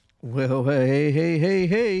Well,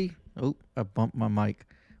 hey. Oh, I bumped my mic.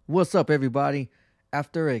 What's up, everybody?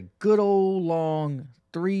 After a good old long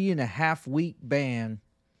 3.5 week ban,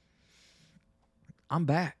 I'm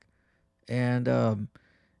back. And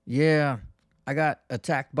yeah, I got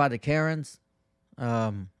attacked by the Karens.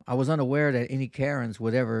 I was unaware that any Karens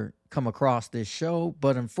would ever come across this show,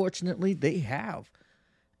 but unfortunately, they have.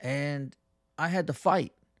 And I had to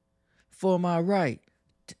fight for my right.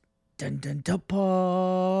 Dun dun dun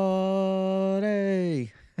party.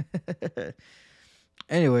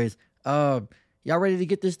 Anyways, y'all ready to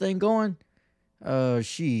get this thing going?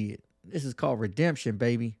 Shit. This is called Redemption,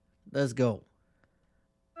 baby. Let's go.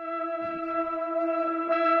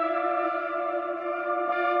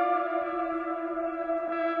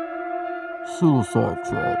 Suicide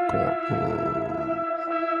Tribe Podcast.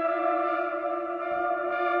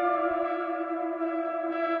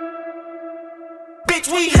 Bitch,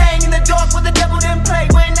 we hang in the dark where the devil didn't play.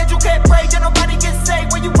 When that you can't pray, then nobody gets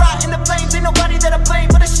saved. When you rot in the flames, ain't nobody that'll blame.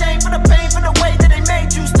 For the shame, for the pain, for the way that they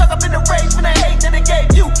made you. Stuck up in the rage, for the hate that they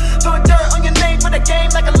gave you. Throwing dirt on your name for the game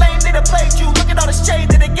like a lame, they done played you. Look at all the shade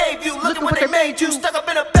that they gave you. Look at what they made you. Stuck up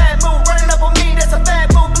in a bad mood, running up on me, that's a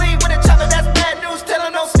bad mood. Bleed with a chopper, that's bad news. Tell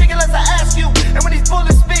them don't speak unless I ask you. And when these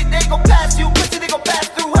bullets spit, they gon' pass you. Pussy, they gon' pass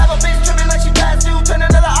through. Have a bitch tripping like she passed you. Turn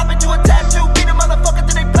another op into a tattoo. Beat a motherfucker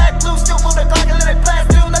till they black blue. Still move the Glock and let it blast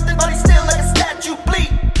through. Nothing body still like a statue.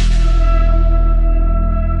 Bleed.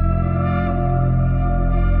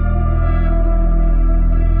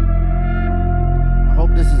 I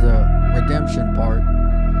hope this is a redemption part.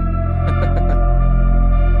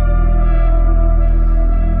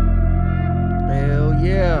 Hell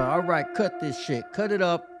yeah. All right, cut this shit. Cut it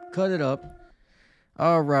up. Cut it up.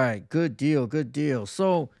 All right, good deal.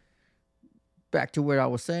 So, back to what I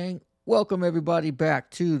was saying. Welcome everybody back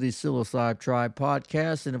to the Psilocybe Tribe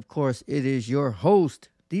podcast, and of course, it is your host,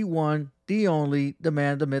 the one, the only, the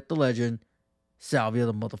man, the myth, the legend, Salvia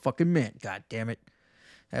the motherfucking mint. God damn it,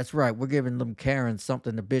 that's right. We're giving them Karens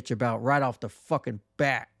something to bitch about right off the fucking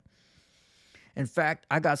bat. In fact,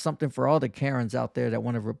 I got something for all the Karens out there that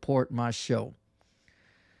want to report my show.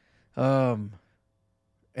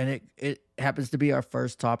 And it happens to be our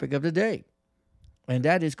first topic of the day, and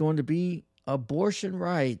that is going to be abortion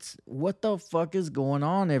rights. What the fuck is going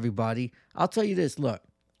on, everybody? I'll tell you this. Look,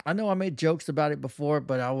 I know I made jokes about it before,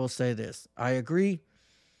 but I will say this. I agree.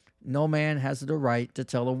 No man has the right to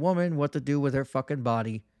tell a woman what to do with her fucking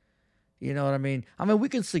body. You know what I mean? I mean, we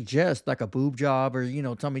can suggest like a boob job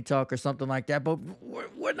or, tummy tuck or something like that, but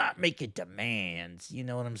we're not making demands. You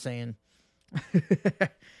know what I'm saying?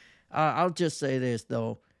 I'll just say this,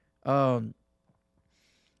 though.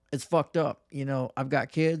 It's fucked up. I've got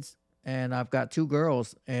kids. And I've got 2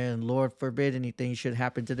 girls, and Lord forbid anything should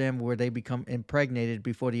happen to them where they become impregnated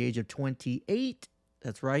before the age of 28.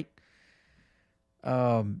 That's right.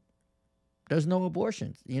 There's no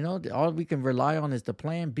abortions. All we can rely on is the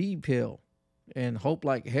Plan B pill and hope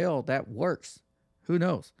like hell that works. Who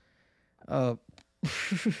knows?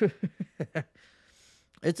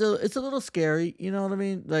 It's a little scary. You know what I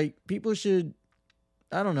mean? Like, people should,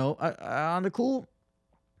 I don't know. On the cool,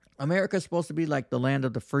 America's supposed to be like the land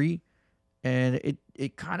of the free. And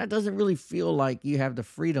it kind of doesn't really feel like you have the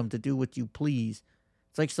freedom to do what you please.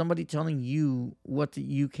 It's like somebody telling you what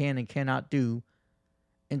you can and cannot do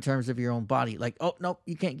in terms of your own body. Like, oh, no,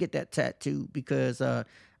 you can't get that tattoo because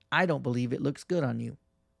I don't believe it looks good on you.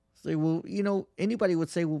 Say, well, anybody would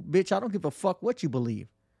say, well, bitch, I don't give a fuck what you believe.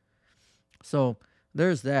 So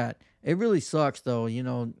there's that. It really sucks, though.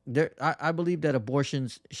 I believe that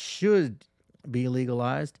abortions should be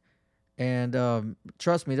legalized. And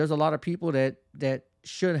trust me, there's a lot of people that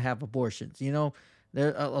should have abortions.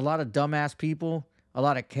 There are a lot of dumbass people, a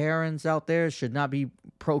lot of Karens out there should not be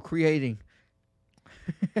procreating.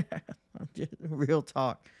 Just real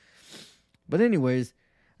talk. But anyways,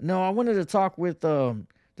 no, I wanted to talk with the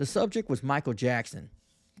subject was Michael Jackson.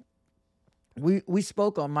 We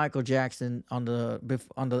spoke on Michael Jackson on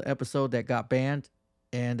the episode that got banned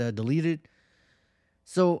and deleted.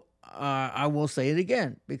 So I will say it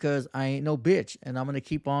again because I ain't no bitch, and I'm gonna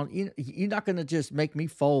keep on. You're not gonna just make me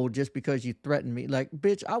fold just because you threaten me. Like,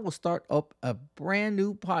 bitch, I will start up a brand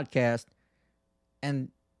new podcast and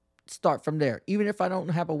start from there. Even if I don't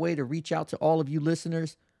have a way to reach out to all of you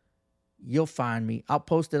listeners, you'll find me. I'll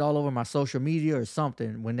post it all over my social media or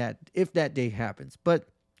something if that day happens. But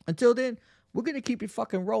until then, we're gonna keep it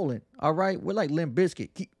fucking rolling. All right, we're like Limp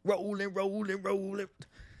Bizkit. Keep rolling.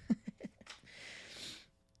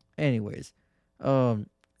 Anyways,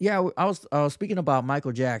 yeah, I was speaking about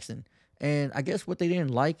Michael Jackson, and I guess what they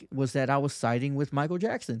didn't like was that I was siding with Michael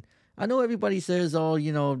Jackson. I know everybody says, oh,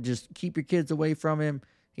 just keep your kids away from him.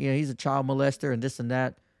 he's a child molester and this and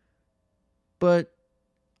that. But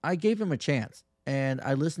I gave him a chance, and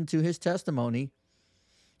I listened to his testimony,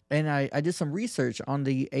 and I did some research on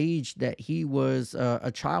the age that he was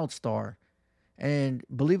a child star. And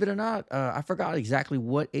believe it or not, I forgot exactly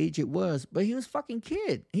what age it was, but he was a fucking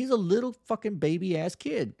kid. He's a little fucking baby ass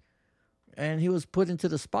kid. And he was put into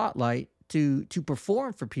the spotlight to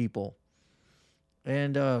perform for people.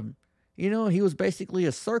 And, he was basically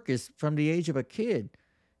a circus from the age of a kid.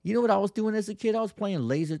 You know what I was doing as a kid? I was playing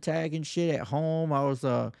laser tag and shit at home. I was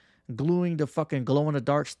gluing the fucking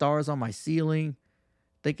glow-in-the-dark stars on my ceiling,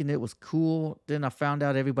 thinking it was cool. Then I found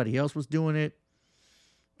out everybody else was doing it.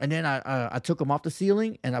 And then I took them off the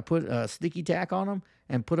ceiling and I put sticky tack on them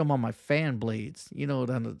and put them on my fan blades,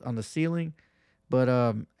 on the ceiling.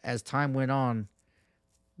 But as time went on,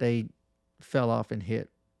 they fell off and hit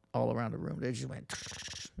all around the room. They just went,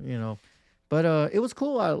 But it was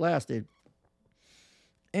cool while it lasted.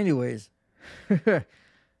 Anyways, what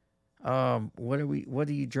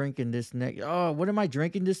are you drinking this next? Oh, what am I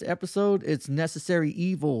drinking this episode? It's Necessary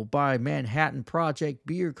Evil by Manhattan Project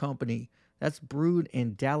Beer Company. That's brewed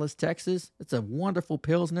in Dallas, Texas. It's a wonderful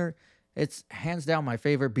Pilsner. It's hands down my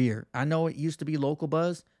favorite beer. I know it used to be Local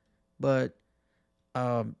Buzz, but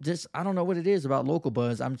I don't know what it is about Local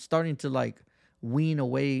Buzz. I'm starting to wean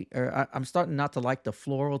away, or I'm starting not to like the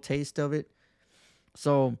floral taste of it.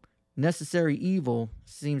 So Necessary Evil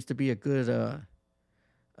seems to be a good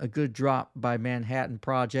drop by Manhattan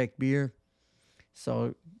Project Beer.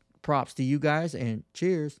 So props to you guys and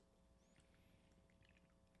cheers.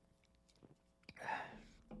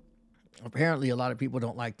 Apparently, a lot of people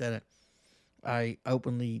don't like that I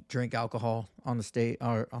openly drink alcohol on stage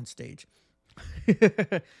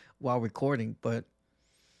while recording. But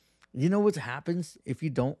you know what happens if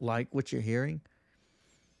you don't like what you're hearing?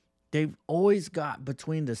 They've always got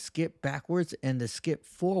between the skip backwards and the skip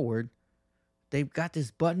forward, they've got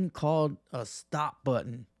this button called a stop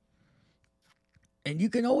button. And you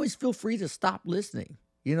can always feel free to stop listening.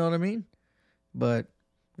 You know what I mean? But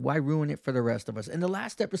why ruin it for the rest of us? And the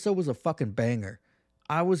last episode was a fucking banger.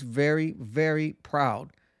 I was very, very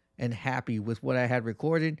proud and happy with what I had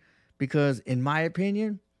recorded because, in my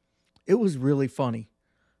opinion, it was really funny.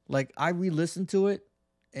 I re-listened to it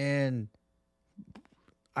and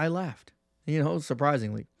I laughed,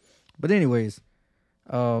 surprisingly. But anyways,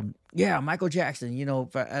 Michael Jackson,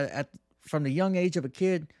 from the young age of a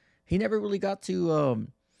kid, he never really got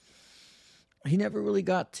to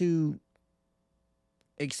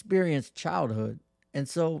experience childhood. And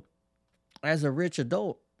so as a rich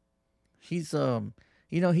adult, I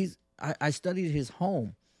studied his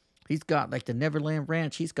home. He's got the Neverland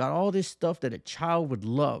Ranch. He's got all this stuff that a child would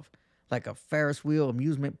love, like a Ferris wheel,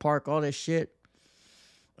 amusement park, all this shit.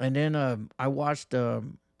 And then I watched a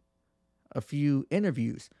few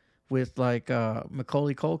interviews with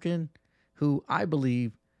Macaulay Culkin, who I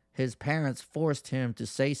believe his parents forced him to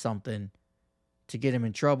say something to get him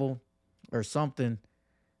in trouble or something,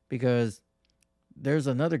 because there's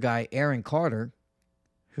another guy, Aaron Carter,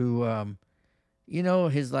 who I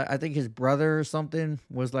think his brother or something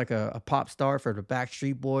was a pop star for the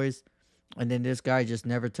Backstreet Boys, and then this guy just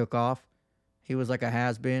never took off. He was a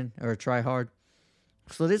has-been or a try-hard.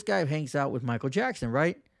 So this guy hangs out with Michael Jackson,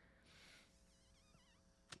 right?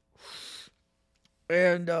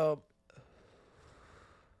 And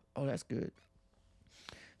that's good.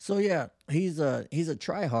 So yeah, he's a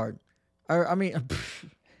try-hard.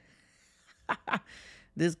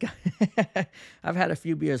 This guy, I've had a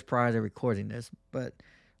few beers prior to recording this, but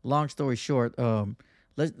long story short,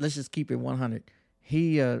 let's just keep it 100.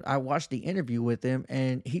 I watched the interview with him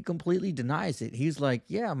and he completely denies it. He's like,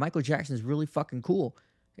 yeah, Michael Jackson is really fucking cool.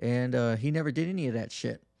 And he never did any of that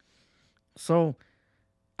shit. So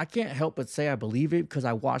I can't help but say I believe it because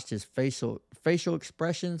I watched his facial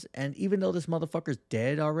expressions. And even though this motherfucker's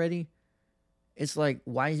dead already, it's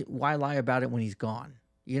why lie about it when he's gone?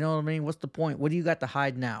 You know what I mean? What's the point? What do you got to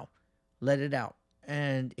hide now? Let it out.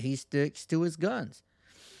 And he sticks to his guns.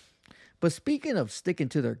 But speaking of sticking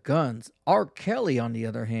to their guns, R. Kelly, on the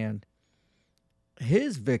other hand,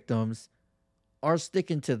 his victims are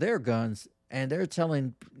sticking to their guns, and they're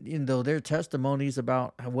telling, their testimonies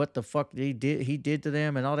about what the fuck he did to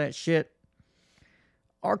them and all that shit.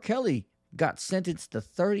 R. Kelly got sentenced to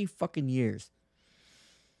 30 fucking years.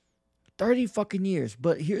 30 fucking years.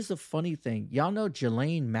 But here's the funny thing. Y'all know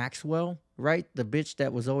Ghislaine Maxwell, right? The bitch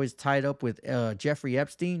that was always tied up with Jeffrey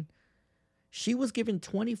Epstein. She was given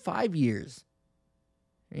 25 years.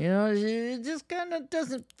 It just kind of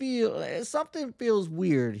doesn't feel... Something feels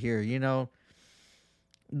weird here,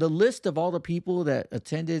 The list of all the people that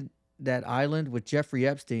attended that island with Jeffrey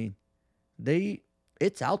Epstein,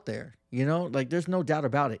 it's out there. You know, like there's no doubt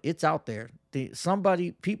about it. It's out there.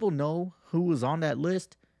 People know who was on that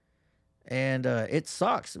list, and it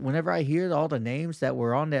sucks. Whenever I hear all the names that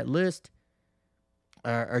were on that list,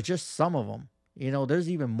 are just some of them. You know, there's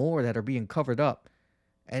even more that are being covered up,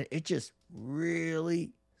 and it just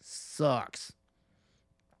really sucks.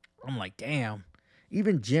 I'm like, damn.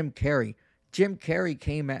 Even Jim Carrey. Jim Carrey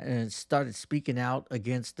came out and started speaking out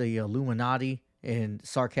against the Illuminati in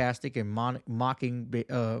sarcastic and mocking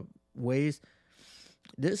ways.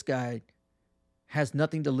 This guy has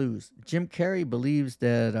nothing to lose. Jim Carrey believes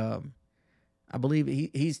that I believe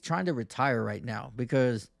he's trying to retire right now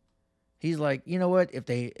because he's like, you know what? If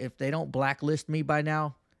they don't blacklist me by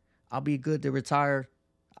now, I'll be good to retire.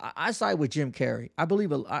 I side with Jim Carrey. I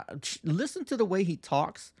believe. Listen to the way he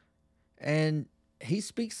talks, and he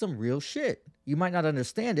speaks some real shit. You might not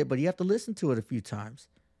understand it, but you have to listen to it a few times.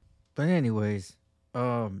 But anyways,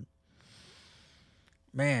 man,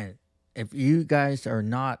 if you guys are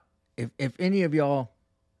not, if any of y'all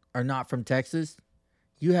are not from Texas,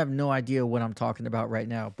 you have no idea what I'm talking about right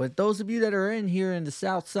now. But those of you that are in here in the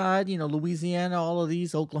South Side, you know, Louisiana, all of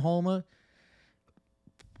these, Oklahoma,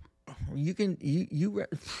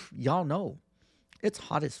 y'all know it's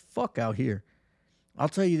hot as fuck out here. I'll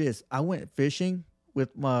tell you this. I went fishing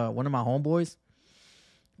with one of my homeboys.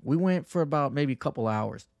 We went for about maybe a couple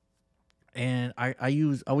hours, and I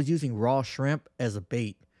was using raw shrimp as a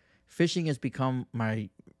bait. Fishing has become my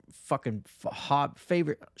fucking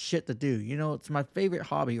favorite shit to do. You know, it's my favorite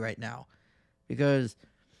hobby right now because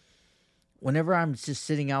whenever I'm just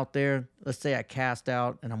sitting out there, let's say I cast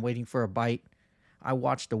out and I'm waiting for a bite, I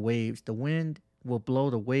watch the waves. The wind will blow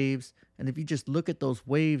the waves, and if you just look at those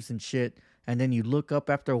waves and shit, and then you look up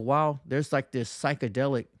after a while, there's like this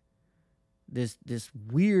psychedelic, this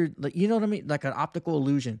weird, like, you know what I mean? Like an optical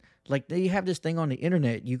illusion. Like they have this thing on the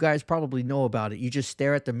internet. You guys probably know about it. You just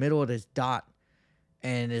stare at the middle of this dot,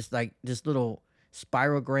 and it's like this little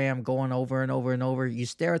spirogram going over and over and over. You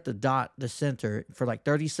stare at the dot, the center, for like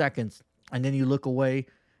 30 seconds, and then you look away,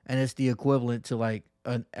 and it's the equivalent to like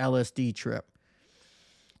an LSD trip.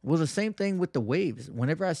 Well, the same thing with the waves.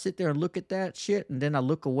 Whenever I sit there and look at that shit, and then I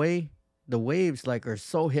look away, the waves like are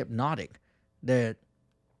so hypnotic that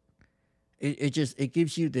it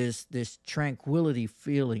gives you this tranquility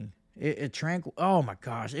feeling. Oh my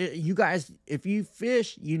gosh. You guys, if you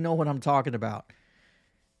fish, you know what I'm talking about.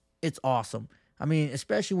 It's awesome. I mean,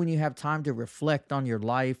 especially when you have time to reflect on your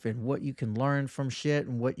life and what you can learn from shit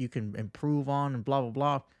and what you can improve on and blah, blah,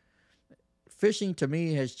 blah. Fishing to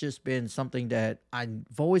me has just been something that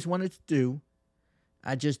I've always wanted to do.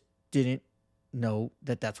 I just didn't know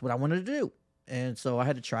that that's what I wanted to do. And so I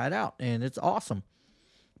had to try it out, and it's awesome.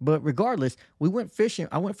 But regardless, we went fishing.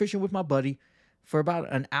 I went fishing with my buddy for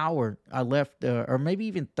about an hour. I left, or maybe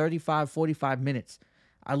even 35, 45 minutes.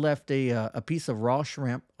 I left a piece of raw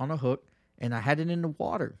shrimp on a hook, and I had it in the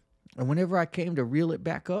water. And whenever I came to reel it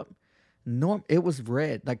back up, it was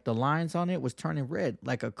red. Like the lines on it was turning red,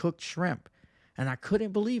 like a cooked shrimp. And I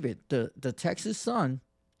couldn't believe it. The Texas sun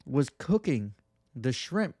was cooking the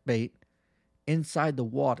shrimp bait inside the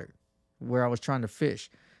water where I was trying to fish.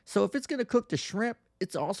 So if it's going to cook the shrimp,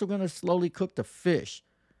 it's also going to slowly cook the fish.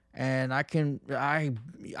 And I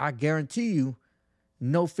guarantee you,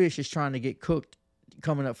 no fish is trying to get cooked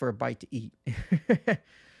coming up for a bite to eat.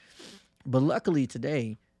 But luckily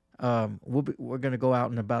today, we're going to go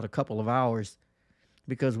out in about a couple of hours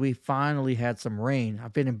because we finally had some rain.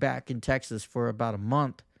 I've been back in Texas for about a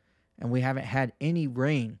month, and we haven't had any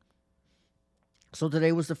rain. So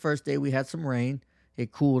today was the first day we had some rain.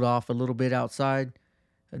 It cooled off a little bit outside.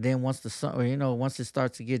 And then once the sun, once it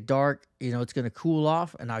starts to get dark, it's going to cool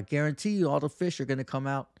off. And I guarantee you all the fish are going to come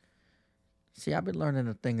out. See, I've been learning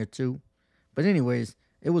a thing or two. But anyways,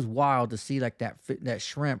 it was wild to see like that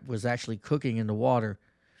shrimp was actually cooking in the water.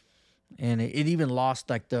 And it even lost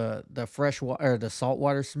like the fresh water or the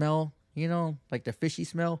saltwater smell, like the fishy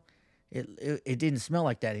smell. It didn't smell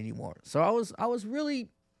like that anymore. So I was really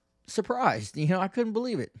surprised. I couldn't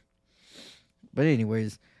believe it. But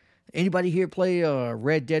anyways, anybody here play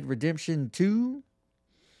Red Dead Redemption 2?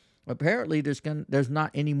 Apparently there's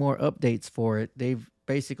not any more updates for it. They've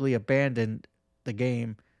basically abandoned the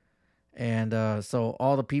game. And so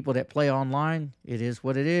all the people that play online, it is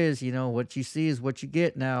what it is. What you see is what you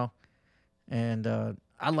get now. And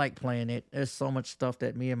I like playing it. There's so much stuff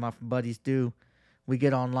that me and my buddies do. We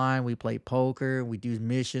get online, we play poker, we do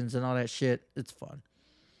missions and all that shit. It's fun.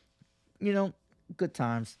 Good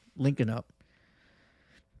times, linking up.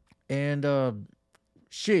 And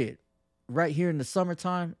shit, right here in the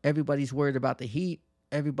summertime, everybody's worried about the heat.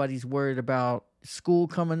 Everybody's worried about school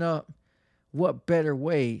coming up. what better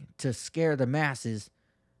way to scare the masses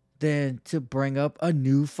than to bring up a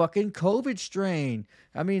new fucking COVID strain?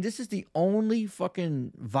 I mean, this is the only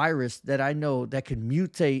fucking virus that I know that can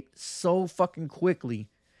mutate so fucking quickly.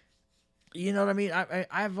 You know what I mean?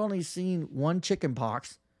 I've only seen one chicken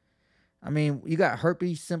pox. I mean, you got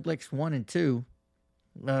herpes simplex 1 and 2.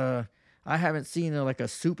 I haven't seen like a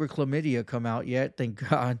super chlamydia come out yet. Thank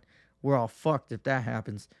God. We're all fucked if that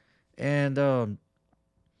happens. And,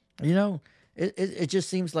 you know, it just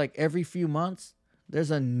seems like every few months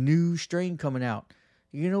there's a new strain coming out.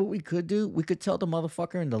 You know what we could do? We could tell the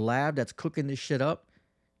motherfucker in the lab that's cooking this shit up,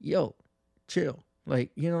 yo, chill.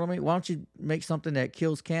 Like, you know what I mean? Why don't you make something that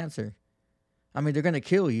kills cancer? I mean, they're going to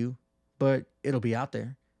kill you, but it'll be out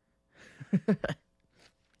there.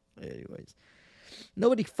 Anyways,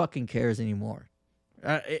 nobody fucking cares anymore.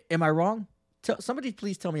 Am I wrong? Somebody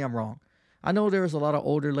please tell me I'm wrong. I know there's a lot of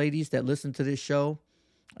older ladies that listen to this show,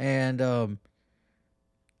 and do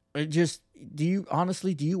you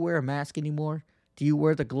wear a mask anymore? Do you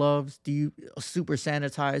wear the gloves? Do you super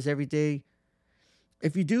sanitize every day?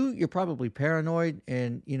 If you do, you're probably paranoid,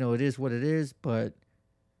 and you know it is what it is. But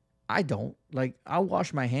I don't. Like, I'll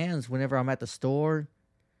wash my hands whenever I'm at the store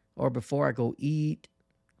or before I go eat.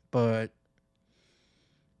 But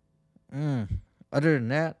other than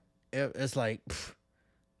that, it's like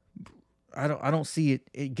I don't see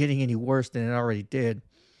it getting any worse than it already did.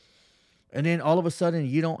 And then all of a sudden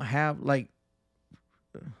you don't have like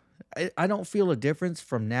I don't feel a difference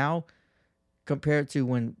from now compared to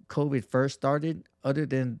when COVID first started, other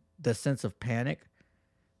than the sense of panic.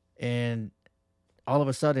 And all of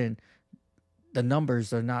a sudden the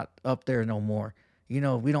numbers are not up there no more. You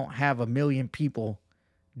know, we don't have 1 million people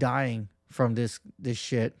dying from this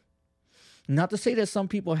shit. Not to say that some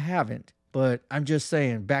people haven't, but I'm just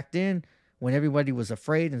saying back then when everybody was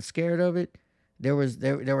afraid and scared of it, they were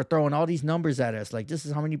throwing all these numbers at us like this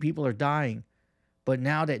is how many people are dying. But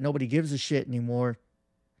now that nobody gives a shit anymore,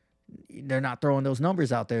 they're not throwing those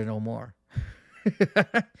numbers out there no more.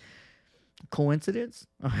 Coincidence?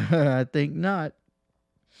 I think not.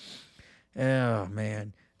 Oh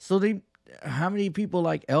man. So how many people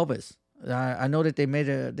like Elvis? I know that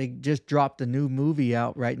they just dropped a new movie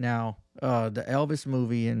out right now, the Elvis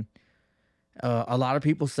movie, and a lot of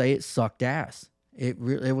people say it sucked ass. It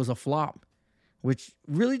was a flop, which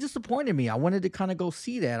really disappointed me. I wanted to kind of go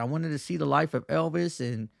see that. I wanted to see the life of Elvis,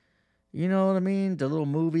 and you know what I mean, the little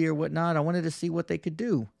movie or whatnot. I wanted to see what they could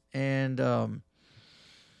do, and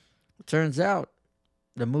turns out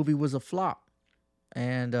the movie was a flop,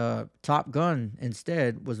 and Top Gun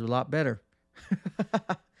instead was a lot better.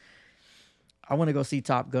 I want to go see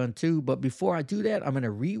Top Gun too, but before I do that, I'm going to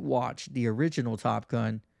rewatch the original Top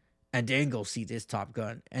Gun and then go see this Top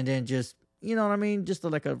Gun. And then just, you know what I mean? Just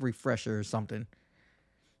like a refresher or something.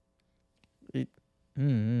 I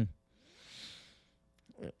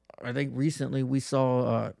think recently we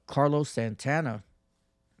saw Carlos Santana.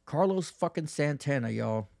 Carlos fucking Santana,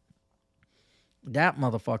 y'all. That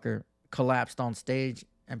motherfucker collapsed on stage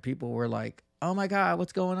and people were like, oh my God,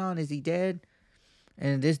 what's going on? Is he dead?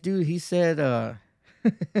 And this dude, he said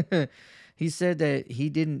he said that he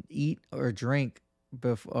didn't eat or drink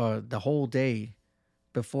the whole day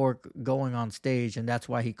before going on stage, and that's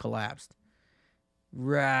why he collapsed.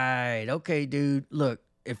 Right. Okay, dude. Look,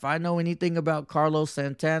 if I know anything about Carlos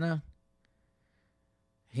Santana,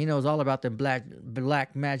 he knows all about them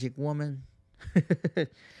black magic woman.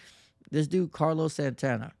 This dude, Carlos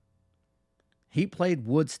Santana, he played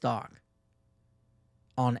Woodstock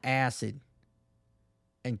on acid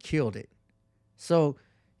and killed it. So,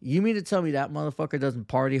 you mean to tell me that motherfucker doesn't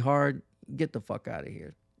party hard? Get the fuck out of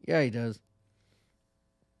here. Yeah, he does.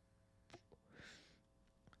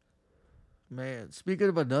 Man, speaking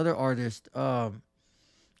of another artist, what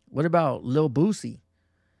about Lil Boosie?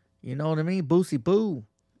 You know what I mean? Boosie Boo.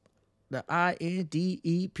 The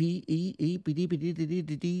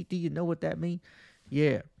INDEPEEPDPDD. Do you know what that means?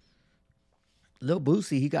 Yeah. Lil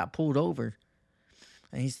Boosie, he got pulled over.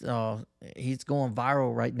 And he's going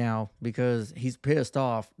viral right now because he's pissed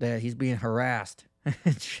off that he's being harassed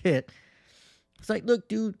and shit. It's like, look,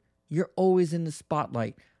 dude, you're always in the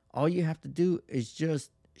spotlight. All you have to do is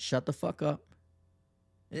just shut the fuck up.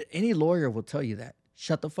 Any lawyer will tell you that.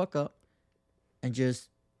 Shut the fuck up and just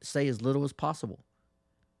say as little as possible.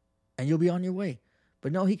 And you'll be on your way.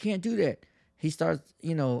 But no, he can't do that. He starts,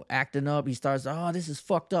 acting up. He starts, oh, this is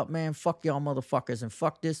fucked up, man. Fuck y'all motherfuckers and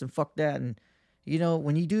fuck this and fuck that. And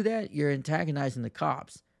when you do that, you're antagonizing the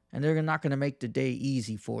cops, and they're not going to make the day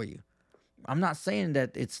easy for you. I'm not saying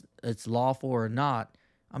that it's lawful or not.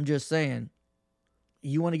 I'm just saying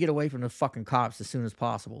you want to get away from the fucking cops as soon as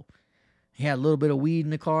possible. He had a little bit of weed in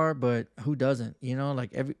the car, but who doesn't? You know,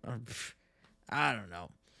 like I don't know.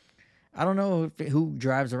 I don't know who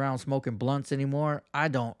drives around smoking blunts anymore. I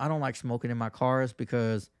don't. I don't like smoking in my cars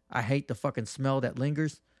because I hate the fucking smell that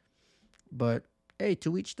lingers. But hey,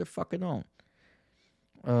 to each their fucking own.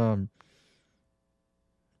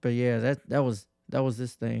 But yeah, that was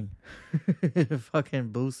this thing. Fucking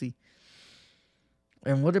Boosie.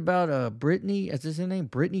 And what about Brittany? Is this her name?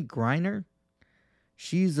 Brittany Griner?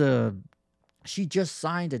 She just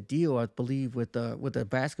signed a deal, I believe, with a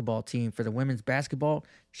basketball team for the women's basketball.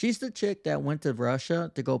 She's the chick that went to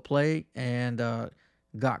Russia to go play and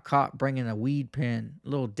got caught bringing a weed pen, a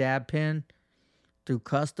little dab pen, through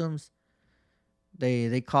customs.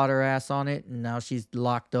 They caught her ass on it, and now she's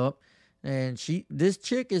locked up. And this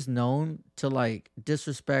chick is known to like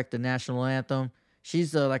disrespect the national anthem.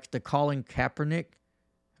 She's like the Colin Kaepernick,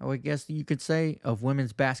 I guess you could say, of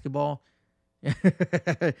women's basketball.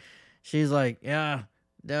 She's like, yeah,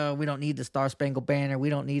 no, we don't need the Star Spangled Banner. We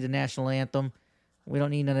don't need the national anthem. We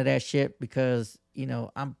don't need none of that shit because, you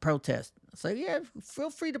know, I'm protest. It's like, yeah,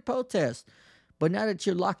 feel free to protest. But now that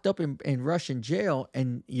you're locked up in Russian jail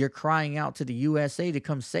and you're crying out to the USA to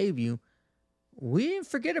come save you, we didn't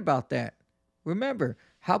forget about that. Remember,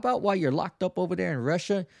 how about while you're locked up over there in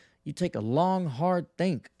Russia, you take a long, hard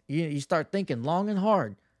think. You start thinking long and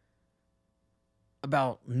hard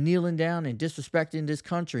about kneeling down and disrespecting this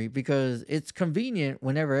country because it's convenient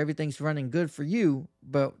whenever everything's running good for you.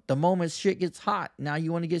 But the moment shit gets hot, now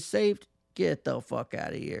you want to get saved? Get the fuck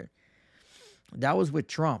out of here. That was with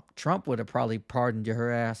Trump. Trump would have probably pardoned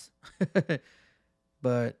her ass.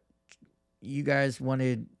 But you guys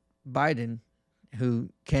wanted Biden, who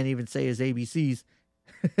can't even say his ABCs.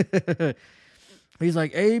 He's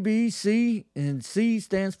like, A, B, C, and C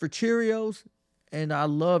stands for Cheerios. And I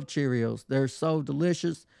love Cheerios. They're so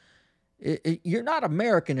delicious. You're not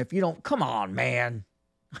American if you don't. Come on, man.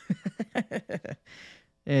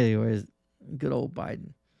 Anyways, good old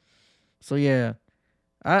Biden. So, yeah.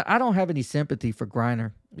 I don't have any sympathy for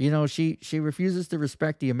Griner. You know, she refuses to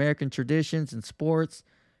respect the American traditions and sports.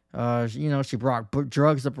 You know, she brought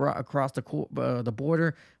drugs across the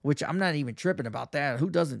border, which I'm not even tripping about that.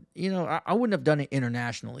 Who doesn't? You know, I wouldn't have done it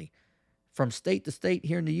internationally. From state to state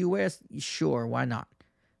here in the U.S., sure, why not?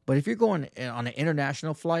 But if you're going on an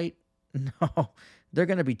international flight, no, they're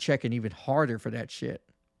going to be checking even harder for that shit.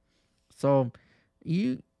 So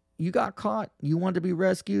you got caught. You wanted to be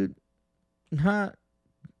rescued. Huh?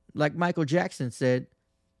 Like Michael Jackson said,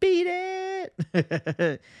 beat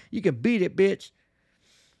it. You can beat it, bitch.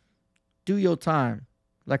 Do your time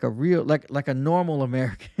like a real, like a normal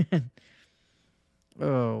American.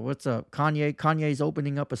 Oh, what's up? Kanye's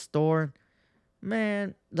opening up a store.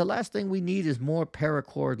 Man, the last thing we need is more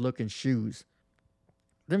paracord looking shoes.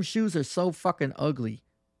 Them shoes are so fucking ugly.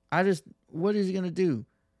 What is he going to do?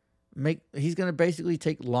 He's going to basically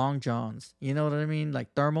take long johns. You know what I mean?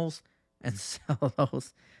 Like thermals, and sell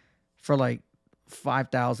those for like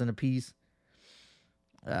 $5,000 a piece.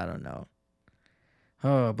 I don't know.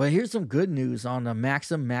 Oh, but here's some good news on the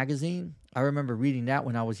Maxim magazine. I remember reading that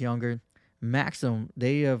when I was younger. Maxim,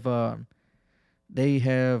 they have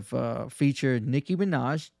featured Nicki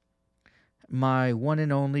Minaj, my one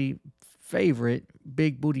and only favorite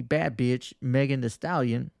big booty bad bitch, Megan Thee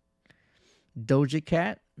Stallion, Doja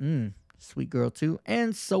Cat, sweet girl too,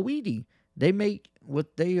 and Saweetie. They make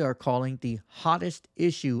what they are calling the hottest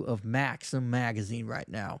issue of Maxim magazine right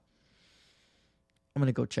now. I'm going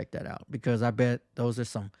to go check that out because I bet those are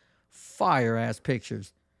some fire-ass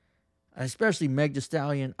pictures. Especially Meg Thee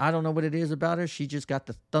Stallion. I don't know what it is about her. She just got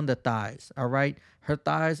the thunder thighs, all right? Her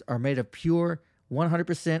thighs are made of pure,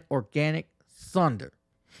 100% organic thunder.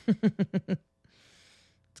 It's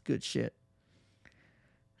good shit.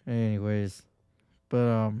 Anyways.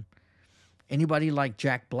 But anybody like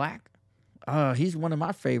Jack Black? He's one of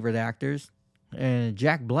my favorite actors. And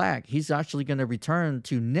Jack Black, he's actually going to return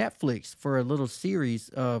to Netflix for a little series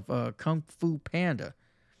of Kung Fu Panda.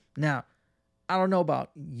 Now, I don't know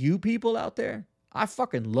about you people out there. I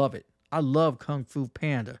fucking love it. I love Kung Fu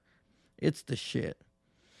Panda. It's the shit.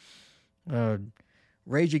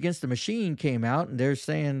 Rage Against the Machine came out, and they're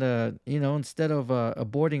saying, instead of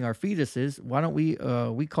aborting our fetuses, why don't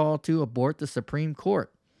we call to abort the Supreme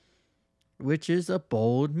Court? Which is a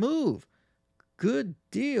bold move. Good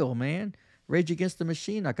deal, man. Rage Against the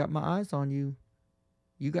Machine, I got my eyes on you.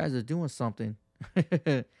 You guys are doing something.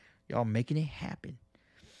 Y'all making it happen.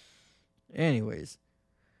 Anyways,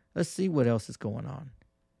 let's see what else is going on.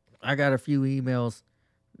 I got a few emails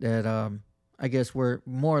that I guess were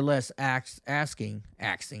more or less asking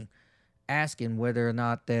whether or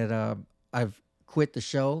not that I've quit the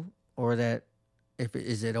show or that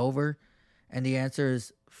is it over. And the answer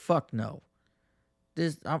is fuck no.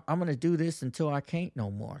 I'm going to do this until I can't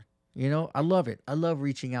no more. You know, I love it. I love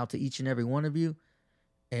reaching out to each and every one of you.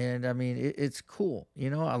 And I mean, it's cool. You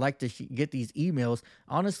know, I like to get these emails.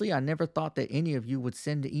 Honestly, I never thought that any of you would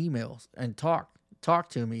send emails and talk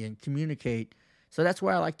to me and communicate. So that's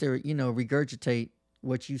why I like to, you know, regurgitate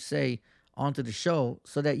what you say onto the show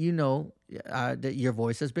so that you know that your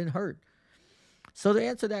voice has been heard. So to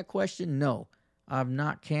answer that question, no, I'm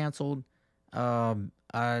not canceled. I'm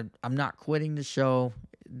not quitting the show.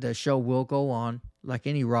 The show will go on like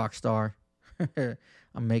any rock star.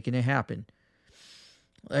 I'm making it happen.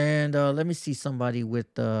 And let me see somebody with,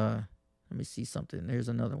 let me see something. There's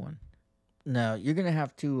another one. Now, you're going to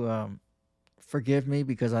have to forgive me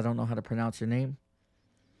because I don't know how to pronounce your name.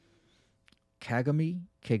 Kagome,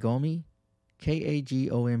 Kagome,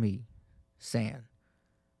 San.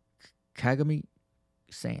 Kagome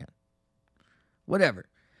San. Whatever.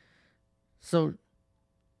 So,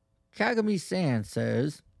 Kagome San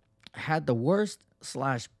says, had the worst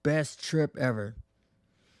 / best trip ever.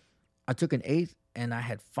 I took an 8th and I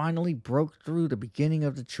had finally broke through the beginning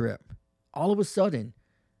of the trip. All of a sudden,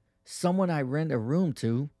 someone I rent a room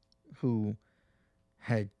to, who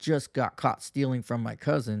had just got caught stealing from my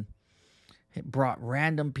cousin, brought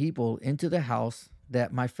random people into the house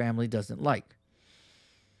that my family doesn't like.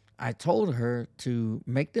 I told her to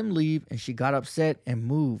make them leave, and she got upset and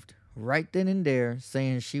moved right then and there,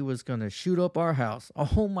 saying she was going to shoot up our house.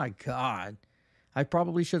 Oh my God. I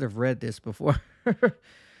probably should have read this before.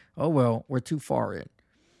 Oh well, we're too far in.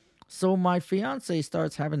 So my fiance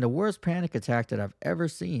starts having the worst panic attack that I've ever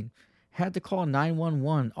seen. Had to call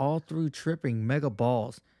 911 all through tripping mega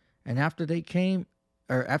balls. And after they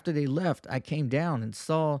left, I came down and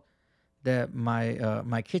saw that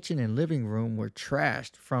my kitchen and living room were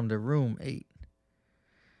trashed from the room 8.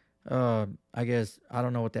 I guess I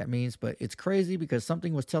don't know what that means, but it's crazy because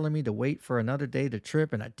something was telling me to wait for another day to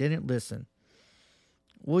trip and I didn't listen.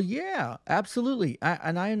 Well, yeah, absolutely.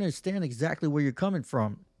 I understand exactly where you're coming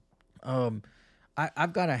from.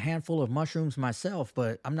 I've got a handful of mushrooms myself,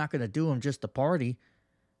 but I'm not going to do them just to party.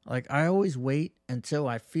 Like, I always wait until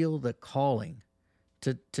I feel the calling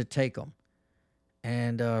to take them.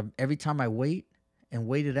 And every time I wait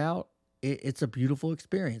it out, it's a beautiful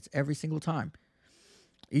experience every single time.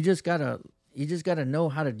 You just gotta know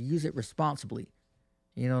how to use it responsibly.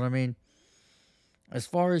 You know what I mean? As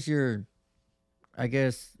far as your, I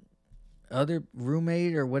guess, other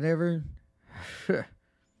roommate or whatever,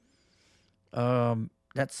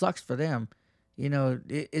 that sucks for them. You know,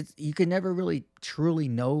 it's you can never really truly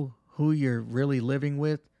know who you're really living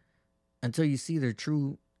with until you see their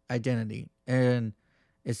true identity. And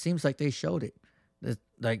it seems like they showed it.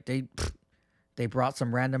 Like they brought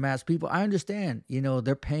some random ass people. I understand, you know,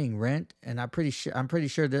 they're paying rent, and I'm pretty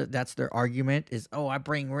sure that that's their argument is, oh, I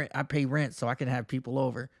pay rent so I can have people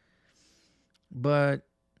over. But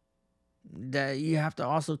that you have to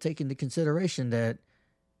also take into consideration that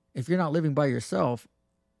if you're not living by yourself,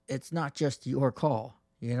 it's not just your call,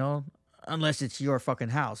 you know, unless it's your fucking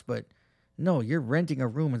house. But no, you're renting a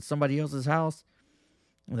room in somebody else's house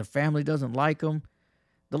and the family doesn't like them.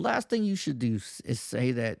 The last thing you should do is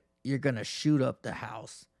say that you're going to shoot up the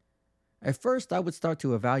house. At first, I would start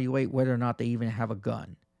to evaluate whether or not they even have a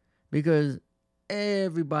gun, because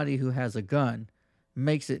everybody who has a gun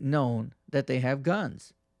makes it known that they have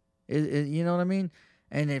guns. You know what I mean?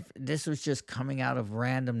 And if this was just coming out of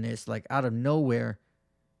randomness, like out of nowhere,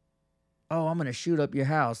 oh, I'm going to shoot up your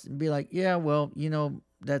house, and be like, yeah, well, you know,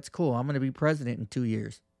 that's cool. I'm going to be president in 2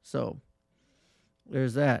 years. So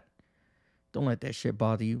there's that. Don't let that shit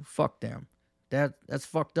bother you. Fuck them. That's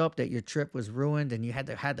fucked up that your trip was ruined and you had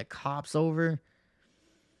the cops over.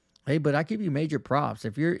 Hey, but I give you major props.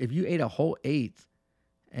 If you ate a whole 8th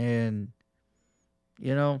and,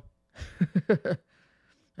 you know,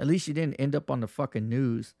 at least you didn't end up on the fucking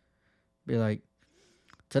news. Be like,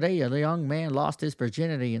 today a young man lost his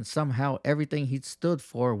virginity and somehow everything he'd stood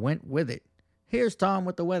for went with it. Here's Tom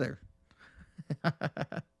with the weather.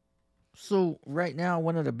 So right now,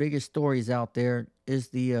 one of the biggest stories out there is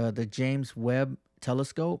the James Webb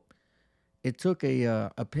Telescope. It took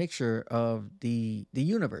a picture of the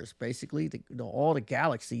universe, basically, all the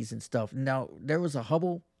galaxies and stuff. Now, there was a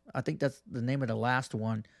Hubble, I think that's the name of the last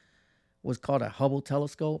one, was called a Hubble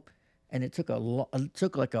telescope, and it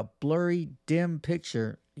took like a blurry, dim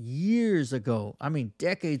picture years ago. I mean,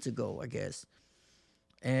 decades ago, I guess.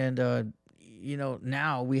 And you know,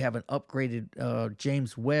 now we have an upgraded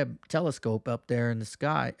James Webb telescope up there in the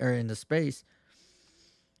sky, or in the space.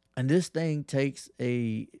 And this thing takes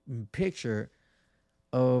a picture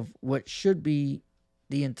of what should be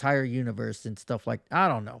the entire universe and stuff like, I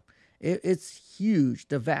don't know. It's huge.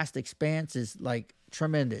 The vast expanse is like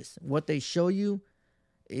tremendous. What they show you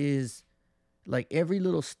is like every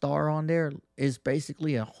little star on there is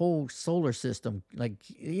basically a whole solar system, like,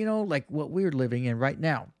 like what we're living in right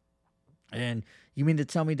now. And you mean to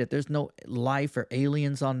tell me that there's no life or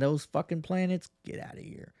aliens on those fucking planets? Get out of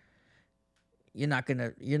here. You're not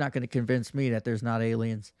gonna convince me that there's not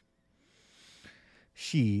aliens.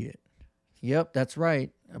 Shit. Yep, that's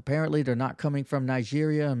right. Apparently they're not coming from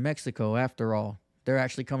Nigeria and Mexico after all. They're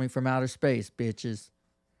actually coming from outer space, bitches.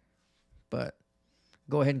 But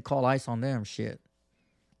go ahead and call ice on them, shit.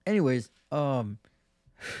 Anyways,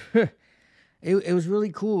 it was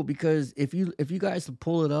really cool because if you guys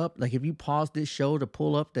pull it up, like if you pause this show to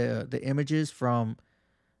pull up the images from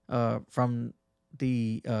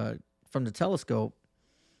the telescope,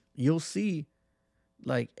 you'll see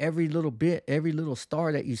like every little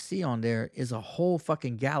star that you see on there is a whole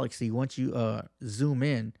fucking galaxy once you zoom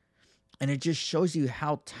in, and it just shows you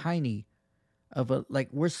how tiny of a, like,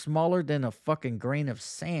 we're smaller than a fucking grain of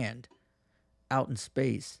sand out in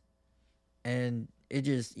space. And it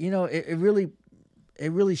just, it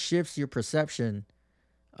really shifts your perception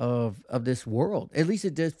of this world. At least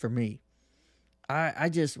it did for me.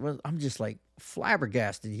 I'm just like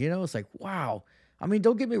flabbergasted, It's like, wow. I mean,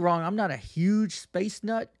 don't get me wrong, I'm not a huge space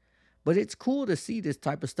nut, but it's cool to see this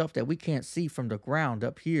type of stuff that we can't see from the ground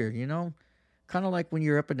up here, Kind of like when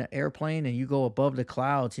you're up in an airplane and you go above the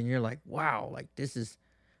clouds and you're like, wow, like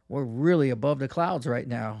we're really above the clouds right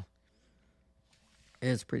now.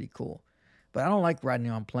 It's pretty cool. But I don't like riding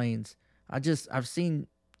on planes. I've seen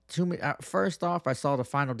too many. First off, I saw the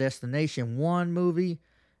Final Destination 1 movie.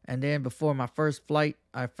 And then before my first flight,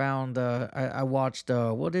 I found, I watched,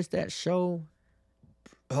 what is that show?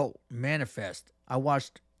 Oh, Manifest. I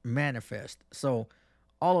watched Manifest. So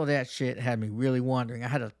all of that shit had me really wondering. I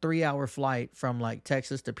had a 3-hour flight from like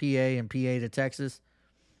Texas to PA and PA to Texas.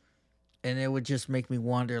 And it would just make me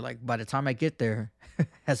wonder, like, by the time I get there,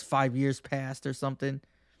 has 5 years passed or something?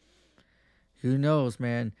 Who knows,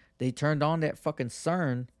 man? They turned on that fucking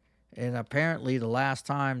CERN. And apparently the last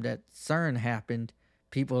time that CERN happened,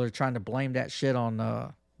 people are trying to blame that shit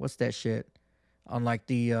on, what's that shit? On like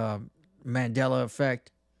the Mandela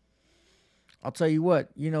effect. I'll tell you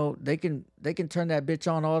what, they can turn that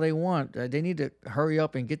bitch on all they want. They need to hurry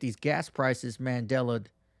up and get these gas prices Mandela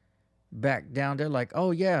back down there. Like,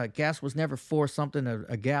 oh yeah, gas was never $4 something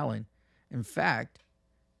a gallon. In fact,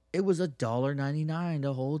 it was $1.99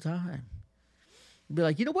 the whole time. Be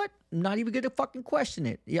like, you know what? I'm not even gonna fucking question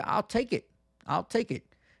it. Yeah, I'll take it.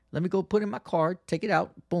 Let me go put in my card, take it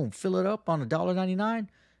out, boom, fill it up on $1.99.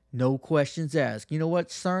 No questions asked. You know what,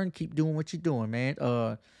 CERN? Keep doing what you're doing,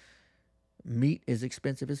 man. Meat is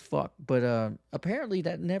expensive as fuck, but apparently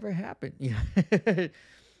that never happened.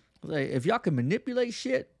 Like, if y'all can manipulate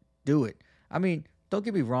shit, do it. I mean, don't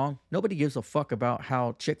get me wrong. Nobody gives a fuck about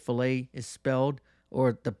how Chick-fil-A is spelled,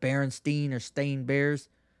 or the Berenstein or Stain Bears,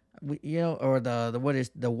 or the what is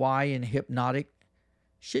the Y in Hypnotic.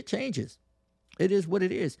 Shit changes. It is what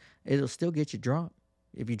it is. It'll still get you drunk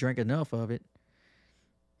if you drink enough of it.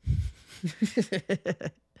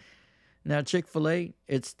 Now, Chick-fil-A,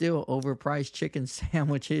 it's still overpriced chicken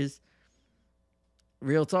sandwiches.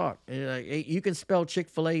 Real talk. You can spell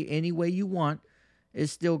Chick-fil-A any way you want.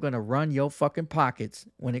 It's still going to run your fucking pockets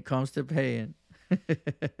when it comes to paying.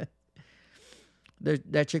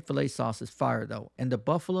 That Chick-fil-A sauce is fire, though. And the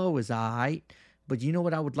buffalo is all right. But you know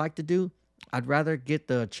what I would like to do? I'd rather get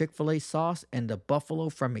the Chick-fil-A sauce and the buffalo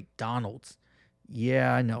from McDonald's.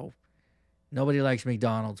 Yeah, I know. Nobody likes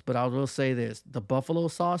McDonald's, but I will say this. The buffalo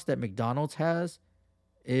sauce that McDonald's has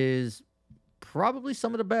is probably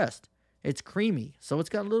some of the best. It's creamy, so it's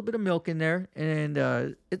got a little bit of milk in there, and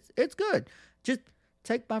it's good. Just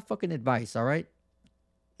take my fucking advice, all right?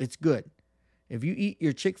 It's good. If you eat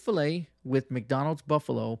your Chick-fil-A with McDonald's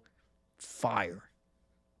buffalo, fire.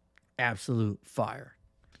 Absolute fire.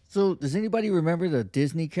 So, does anybody remember the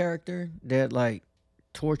Disney character that, like,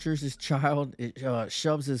 tortures his child? It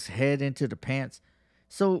shoves his head into the pants.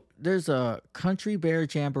 So there's a Country Bear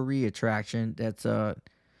Jamboree attraction that's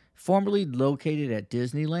formerly located at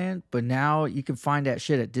Disneyland, but now you can find that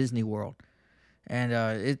shit at Disney World. And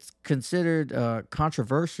it's considered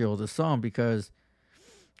controversial to some because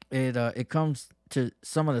it comes to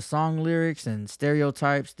some of the song lyrics and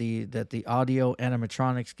stereotypes that the audio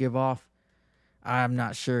animatronics give off. I'm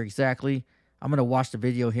not sure exactly. I'm going to watch the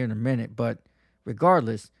video here in a minute, but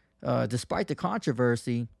regardless, despite the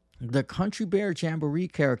controversy, the Country Bear Jamboree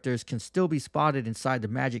characters can still be spotted inside the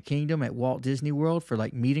Magic Kingdom at Walt Disney World for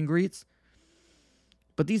like meet and greets.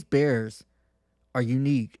 But these bears are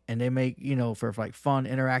unique, and they make, for like fun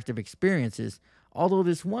interactive experiences. Although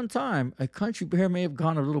this one time, a country bear may have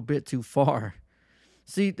gone a little bit too far.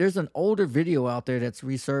 See, there's an older video out there that's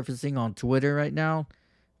resurfacing on Twitter right now,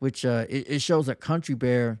 which it shows a country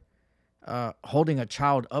bear holding a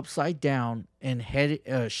child upside down and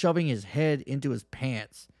shoving his head into his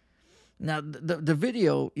pants. Now, the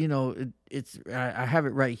video, you know, I have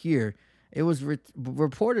it right here. It was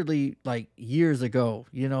reportedly like years ago.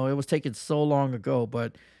 You know, it was taken so long ago.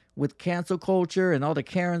 But with cancel culture and all the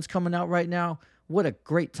Karens coming out right now, what a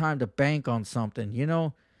great time to bank on something, you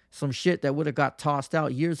know? Some shit that would have got tossed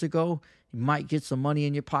out years ago, you might get some money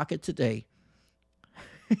in your pocket today.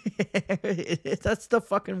 That's the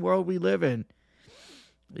fucking world we live in.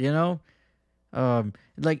 You know?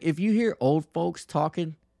 Like, if you hear old folks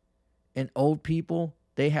talking and old people,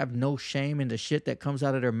 they have no shame in the shit that comes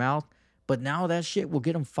out of their mouth. But now that shit will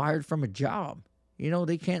get them fired from a job. You know,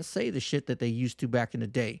 they can't say the shit that they used to back in the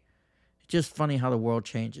day. It's just funny how the world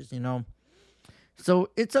changes, you know? So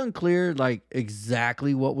it's unclear, like,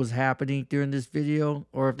 exactly what was happening during this video,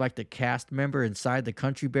 or if, like, the cast member inside the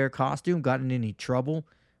country bear costume got in any trouble.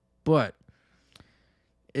 But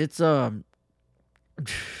it's, let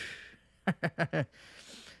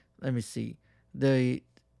me see.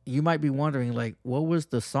 You might be wondering, like, what was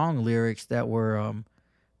the song lyrics that were,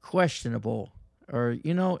 questionable or,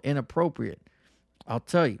 you know, inappropriate? I'll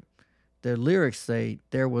tell you. The lyrics say,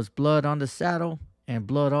 "There was blood on the saddle and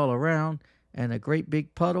blood all around, and a great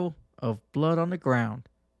big puddle of blood on the ground."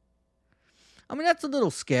 I mean, that's a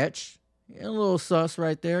little sketch, a little sus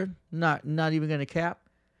right there. Not even gonna cap.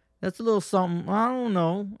 That's a little something. I don't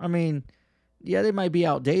know. I mean, yeah, they might be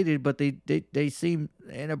outdated, but they seem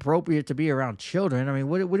inappropriate to be around children. I mean,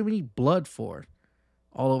 what do we need blood for?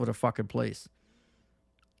 All over the fucking place.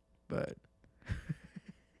 But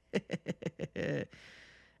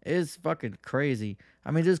it's fucking crazy.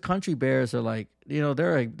 I mean, these country bears are like, you know,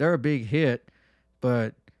 they're a big hit,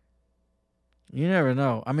 but you never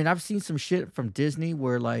know. I mean, I've seen some shit from Disney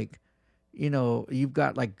where, like, you know, you've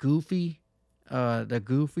got like Goofy,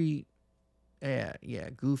 Goofy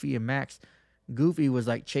and Max. Goofy was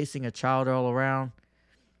like chasing a child all around.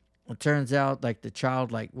 It turns out like the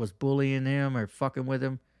child like was bullying him or fucking with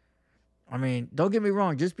him. I mean, don't get me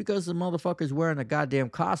wrong. Just because the motherfucker's wearing a goddamn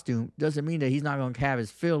costume doesn't mean that he's not going to have his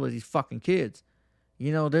fill of these fucking kids.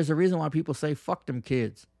 You know, there's a reason why people say fuck them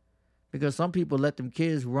kids. Because some people let them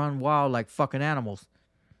kids run wild like fucking animals.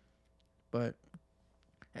 But,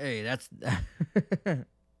 hey, that's...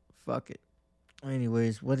 fuck it.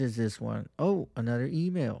 Anyways, what is this one? Oh, another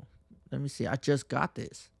email. Let me see. I just got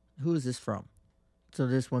this. Who is this from? So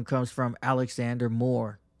this one comes from Alexander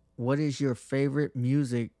Moore. What is your favorite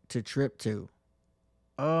music to trip to?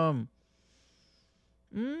 It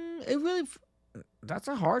really... That's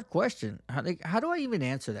a hard question. How do I even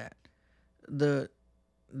answer that?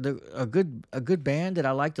 A good band that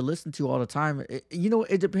I like to listen to all the time.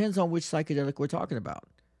 It depends on which psychedelic we're talking about.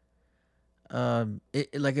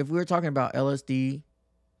 Like if we were talking about LSD,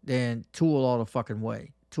 then Tool all the fucking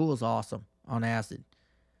way. Tool's awesome on acid.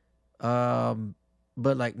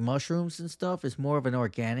 But like mushrooms and stuff is more of an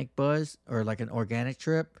organic buzz or like an organic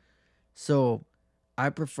trip. So I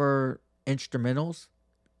prefer instrumentals.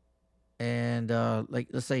 And like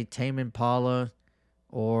let's say Tame Impala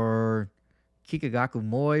or Kikagaku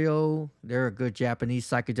Moyo. They're a good Japanese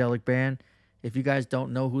psychedelic band. If you guys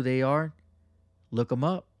don't know who they are, look them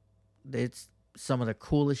up. It's some of the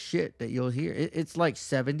coolest shit that you'll hear. It's like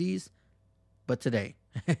 70s, but today.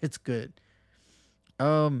 It's good.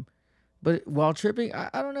 But while tripping,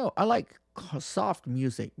 I don't know. I like soft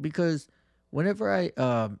music because whenever I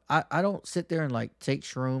don't sit there and like take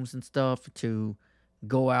shrooms and stuff to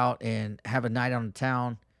go out and have a night on the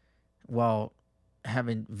town while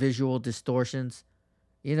having visual distortions.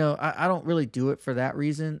 You know, I don't really do it for that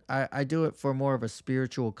reason. I do it for more of a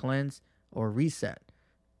spiritual cleanse or reset.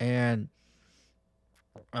 And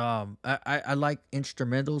I like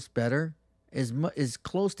instrumentals better. As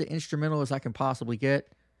close to instrumental as I can possibly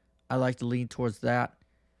get. I like to lean towards that.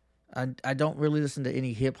 I don't really listen to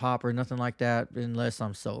any hip hop or nothing like that unless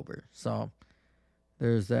I'm sober. So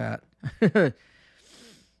there's that.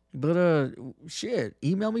 But shit,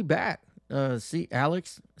 email me back. See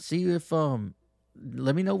Alex, see if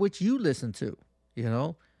let me know what you listen to, you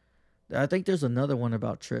know? I think there's another one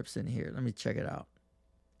about trips in here. Let me check it out.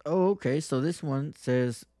 Oh, okay. So this one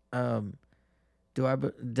says,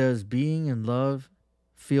 does being in love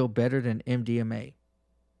feel better than MDMA?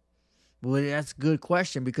 Well, that's a good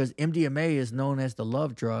question because MDMA is known as the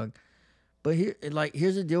love drug. But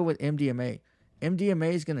here's the deal with MDMA.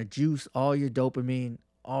 MDMA is going to juice all your dopamine,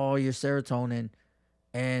 all your serotonin,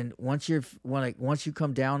 and once you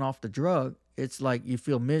come down off the drug, it's like you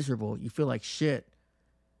feel miserable, you feel like shit.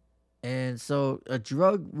 And so a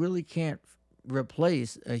drug really can't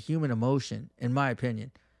replace a human emotion, in my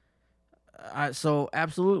opinion. So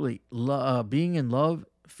absolutely, being in love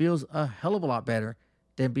feels a hell of a lot better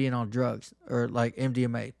than being on drugs or like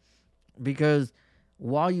MDMA, because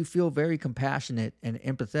while you feel very compassionate and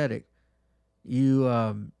empathetic, you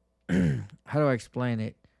how do I explain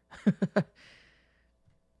it?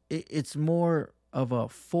 It's more of a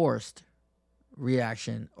forced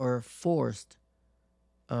reaction or a forced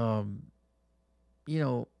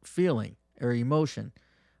feeling or emotion,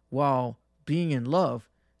 while being in love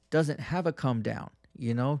doesn't have a come down.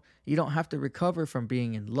 You don't have to recover from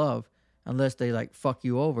being in love unless they like fuck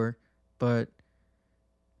you over. But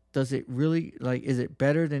does it really, like, is it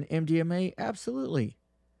better than MDMA? Absolutely.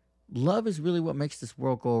 Love is really what makes this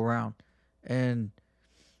world go around. And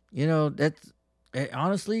that's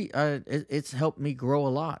honestly, it's helped me grow a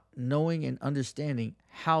lot, knowing and understanding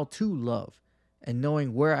how to love and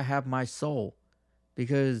knowing where I have my soul.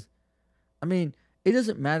 Because I mean, it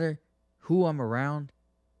doesn't matter who I'm around.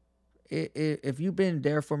 If you've been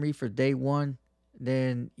there for me for day one,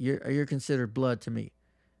 then you're considered blood to me.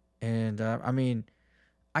 And I mean,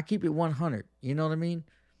 I keep it 100. You know what I mean?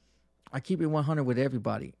 I keep it 100 with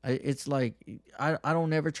everybody. It's like I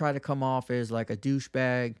don't ever try to come off as like a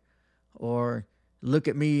douchebag or look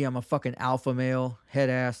at me, I'm a fucking alpha male, head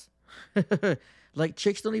ass. Like,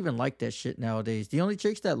 chicks don't even like that shit nowadays. The only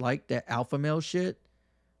chicks that like that alpha male shit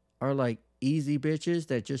are like easy bitches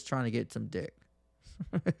that just trying to get some dick.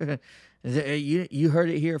 You heard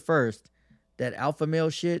it here first. That alpha male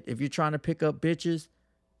shit, if you're trying to pick up bitches,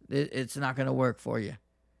 it's not going to work for you.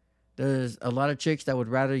 There's a lot of chicks that would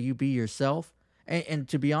rather you be yourself. And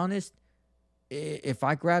to be honest, if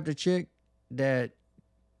I grabbed a chick that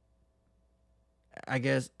I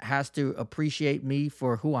guess has to appreciate me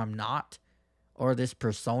for who I'm not, or this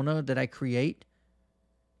persona that I create,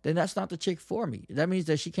 then that's not the chick for me. That means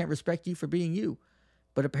that she can't respect you for being you.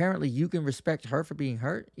 But apparently you can respect her for being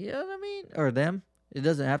her. You know what I mean? Or them. It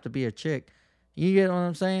doesn't have to be a chick. You get what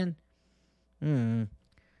I'm saying?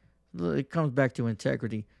 It comes back to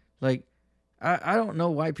integrity. Like, I don't know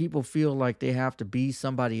why people feel like they have to be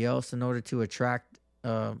somebody else in order to attract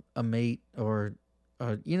a mate or,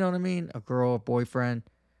 you know what I mean? A girl, a boyfriend.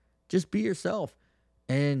 Just be yourself.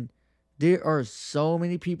 And there are so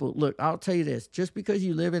many people. Look, I'll tell you this. Just because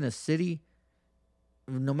you live in a city,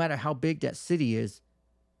 no matter how big that city is,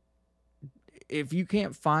 if you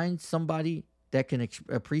can't find somebody that can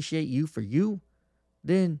appreciate you for you,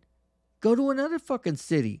 then go to another fucking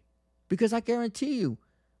city. Because I guarantee you,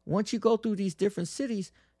 once you go through these different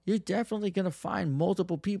cities, you're definitely going to find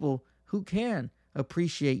multiple people who can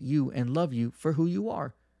appreciate you and love you for who you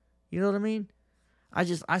are. You know what I mean? I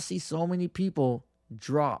see so many people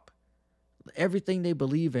drop everything they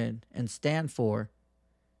believe in and stand for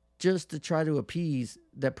just to try to appease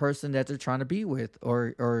that person that they're trying to be with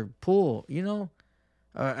or pull,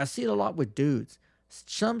 I see it a lot with dudes.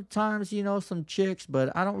 Sometimes, some chicks,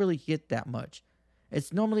 but I don't really get that much.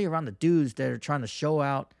 It's normally around the dudes that are trying to show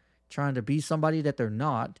out, trying to be somebody that they're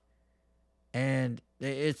not. And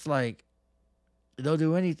it's like they'll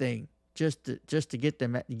do anything just to get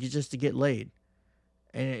them, just to get laid.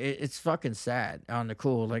 And it's fucking sad on the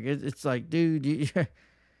cool. Like, it's like, dude,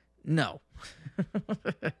 no.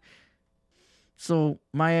 So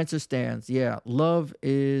my answer stands. Yeah, love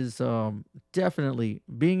is definitely,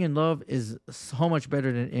 being in love is so much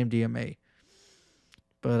better than MDMA.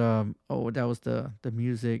 But that was the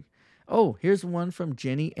music. Oh, here's one from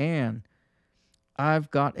Jenny Ann.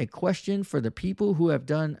 I've got a question for the people who have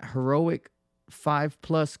done heroic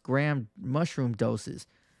 5+ gram mushroom doses.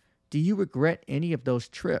 Do you regret any of those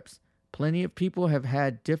trips? Plenty of people have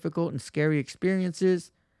had difficult and scary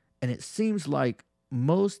experiences, and it seems like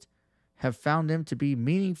most have found them to be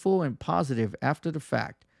meaningful and positive after the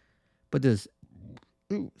fact. But does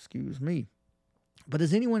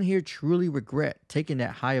anyone here truly regret taking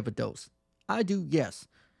that high of a dose? I do, yes.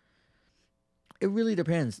 It really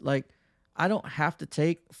depends. Like, I don't have to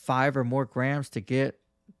take 5 or more grams to get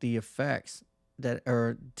the effects that,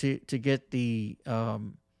 or to get the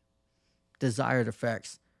desired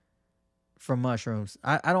effects from mushrooms.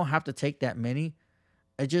 I don't have to take that many.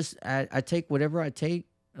 I take whatever I take,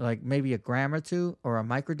 like maybe a gram or two or a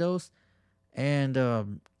microdose, and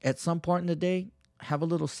at some point in the day, have a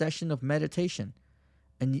little session of meditation.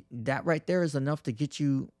 And that right there is enough to get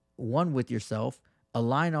you one with yourself,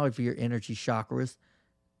 align all of your energy chakras,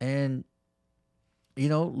 and,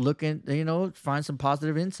 find some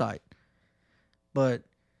positive insight. But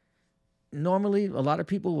normally a lot of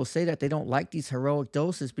people will say that they don't like these heroic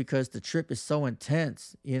doses because the trip is so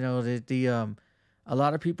intense. A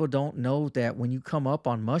lot of people don't know that when you come up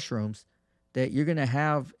on mushrooms, that you're gonna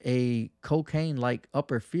have a cocaine like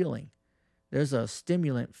upper feeling. There's a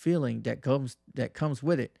stimulant feeling that comes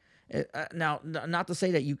with it. Now, not to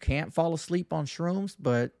say that you can't fall asleep on shrooms,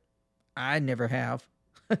 but I never have.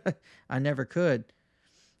 I never could.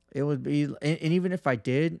 It would be, and even if I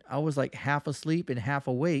did, I was like half asleep and half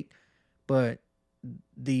awake, but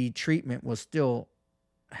the treatment was still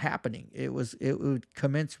happening. It would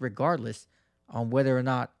commence regardless on whether or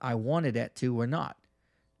not I wanted that to or not.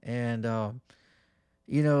 And I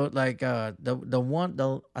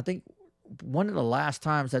think one of the last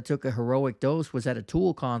times I took a heroic dose was at a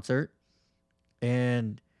Tool concert,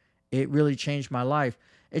 and it really changed my life.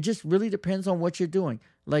 It just really depends on what you're doing.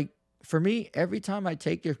 Like for me, every time I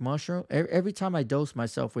take this mushroom, every time I dose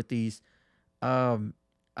myself with these, I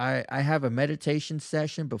have a meditation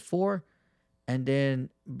session before, and then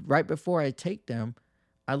right before I take them,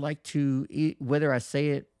 I like to eat, whether I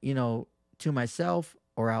say it, to myself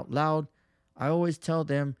or out loud. I always tell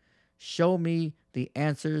them, show me the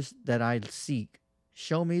answers that I seek.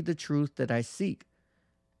 Show me the truth that I seek.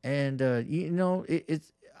 And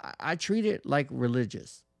I treat it like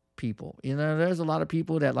religious people. There's a lot of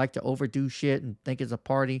people that like to overdo shit and think it's a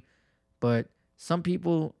party, but some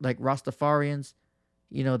people like Rastafarians,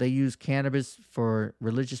 they use cannabis for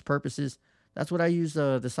religious purposes. That's what I use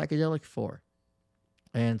the psychedelic for.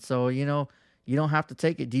 And so, you don't have to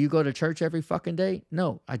take it. Do you go to church every fucking day?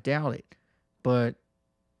 No, I doubt it. But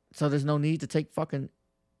so there's no need to take fucking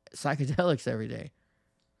psychedelics every day.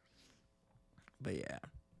 But yeah,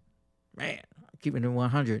 man, keeping it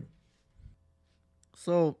 100.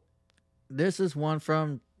 So this is one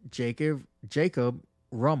from Jacob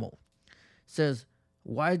Rummel. Says,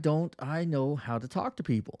 why don't I know how to talk to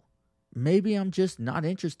people? Maybe I'm just not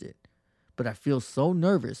interested, but I feel so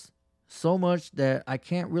nervous, so much that I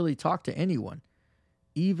can't really talk to anyone.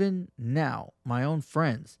 Even now, my own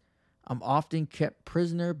friends. I'm often kept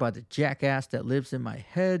prisoner by the jackass that lives in my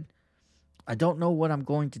head. I don't know what I'm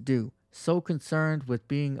going to do. So concerned with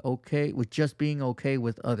just being okay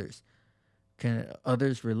with others. Can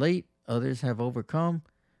others relate? Others have overcome?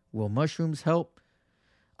 Will mushrooms help?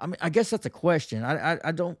 I mean, I guess that's a question.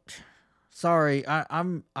 I don't. Sorry,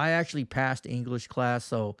 I actually passed English class,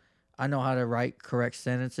 so I know how to write correct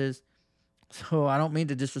sentences. So I don't mean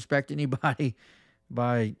to disrespect anybody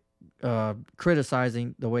by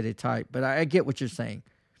criticizing the way they type, but I get what you're saying.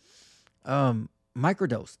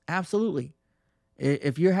 Microdose, absolutely.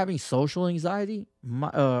 If you're having social anxiety,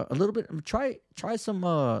 a little bit, try some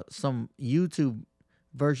YouTube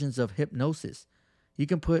versions of hypnosis. You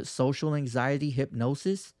can put social anxiety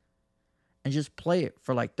hypnosis and just play it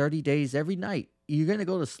for like 30 days every night. You're gonna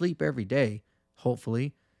go to sleep every day,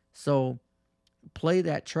 hopefully. So play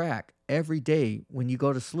that track every day when you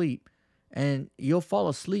go to sleep, and you'll fall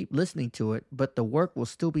asleep listening to it, but the work will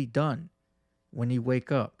still be done when you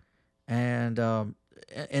wake up. And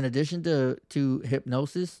in addition to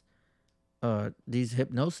hypnosis, these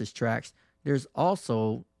hypnosis tracks, there's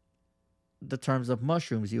also the terms of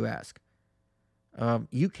mushrooms you ask.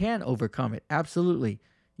 You can overcome it, absolutely.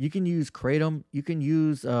 You can use kratom, you can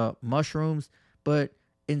use mushrooms, but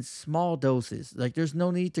in small doses. Like, there's no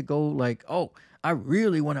need to go like, oh, I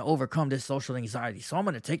really want to overcome this social anxiety, so I'm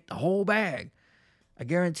going to take the whole bag. I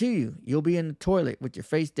guarantee you'll be in the toilet with your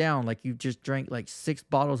face down like you just drank like 6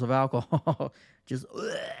 bottles of alcohol. Just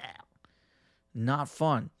not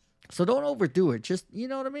fun. So don't overdo it. Just, you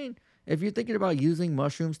know what I mean? If you're thinking about using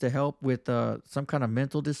mushrooms to help with some kind of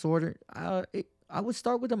mental disorder, I would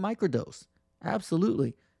start with a microdose.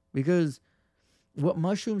 Absolutely. Because what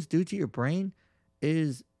mushrooms do to your brain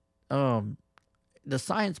is the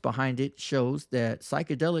science behind it shows that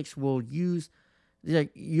psychedelics will use,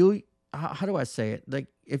 like, how do I say it? Like,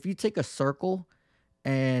 if you take a circle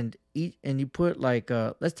and you put like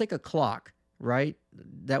let's take a clock, right?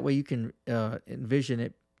 That way you can envision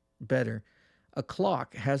it better. A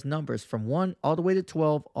clock has numbers from 1 all the way to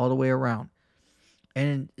 12 all the way around.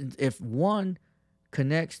 And if 1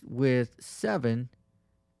 connects with 7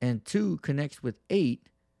 and 2 connects with 8,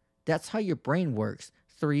 that's how your brain works.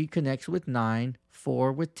 3 connects with 9,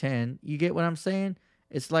 4 with 10. You get what I'm saying?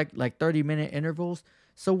 It's like 30-minute intervals.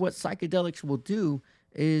 So what psychedelics will do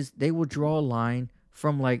is they will draw a line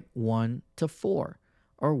from like 1 to 4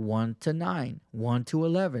 or 1 to 9, 1 to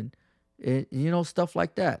 11. Stuff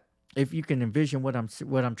like that. If you can envision what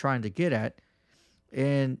I'm trying to get at.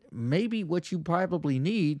 And maybe what you probably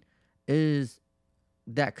need is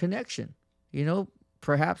that connection.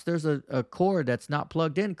 Perhaps there's a cord that's not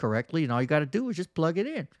plugged in correctly, and all you got to do is just plug it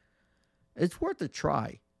in. It's worth a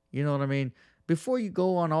try. You know what I mean? Before you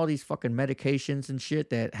go on all these fucking medications and shit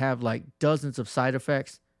that have like dozens of side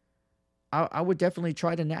effects, I would definitely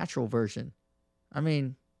try the natural version. I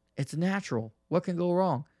mean, it's natural. What can go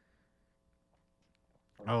wrong?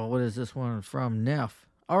 Oh, what is this one from Neff?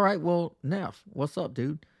 All right, well, Neff, what's up,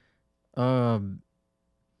 dude? Um,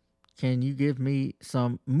 can you give me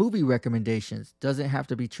some movie recommendations? Doesn't have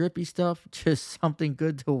to be trippy stuff, just something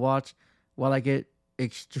good to watch while I get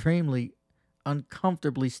extremely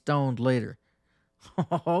uncomfortably stoned later.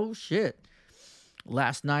 Oh shit.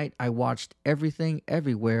 Last night I watched Everything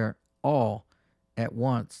Everywhere all at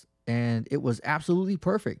once and it was absolutely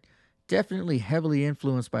perfect. Definitely heavily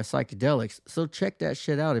influenced by psychedelics, so check that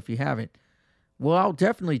shit out if you haven't. Well, I'll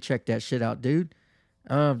definitely check that shit out, dude.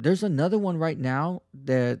 There's another one right now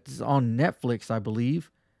that's on Netflix, I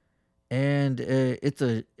believe, and it's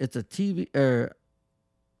a TV.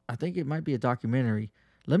 I think it might be a documentary.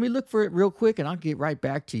 Let me look for it real quick, and I'll get right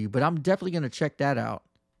back to you. But I'm definitely gonna check that out.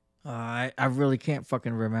 I really can't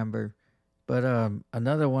fucking remember. But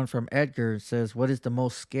another one from Edgar says, "What is the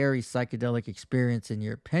most scary psychedelic experience in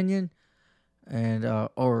your opinion?" And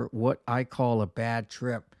or what I call a bad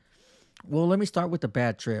trip. Well, let me start with the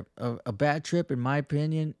bad trip. A bad trip, in my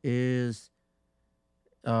opinion, is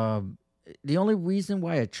um, the only reason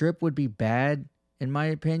why a trip would be bad, in my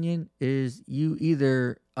opinion, is you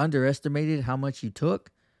either underestimated how much you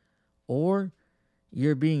took, or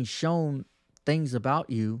you're being shown things about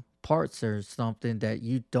you, parts or something that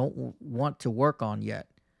you don't want to work on yet.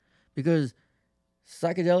 Because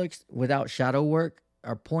psychedelics without shadow work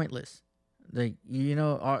are pointless. Like,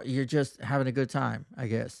 you're just having a good time, I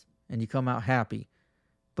guess, and you come out happy.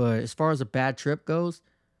 But as far as a bad trip goes,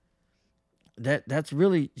 that's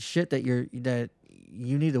really shit that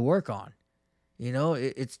you need to work on.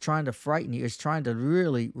 It's trying to frighten you. It's trying to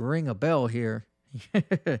really ring a bell here.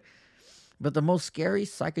 But the most scary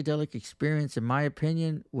psychedelic experience, in my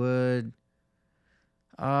opinion, would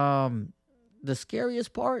the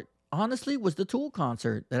scariest part, honestly, was the Tool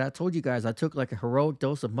concert that I told you guys. I took like a heroic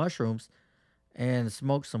dose of mushrooms and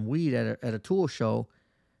smoked some weed at a Tool show.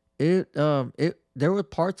 There were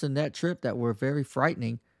parts in that trip that were very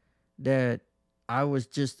frightening. That I was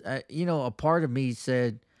just, a part of me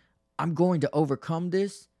said, I'm going to overcome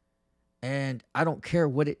this, and I don't care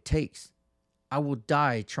what it takes. I will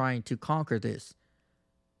die trying to conquer this.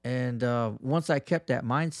 And once I kept that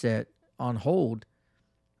mindset on hold,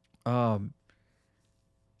 um,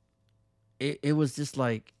 it was just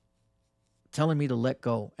like telling me to let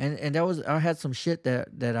go. And I had some shit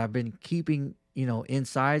that I've been keeping,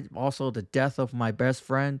 inside. Also, the death of my best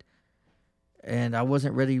friend, and I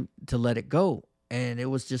wasn't ready to let it go. And it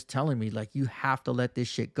was just telling me, like, you have to let this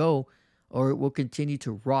shit go, or it will continue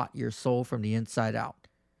to rot your soul from the inside out.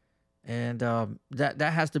 And that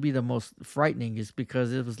has to be the most frightening, is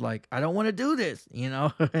because it was like, I don't want to do this,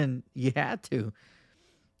 and you had to.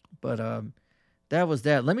 But that was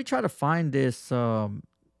that. Let me try to find this. I'm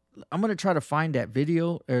gonna try to find that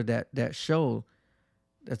video or that show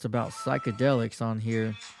that's about psychedelics on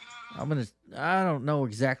here. I don't know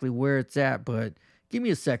exactly where it's at, but give me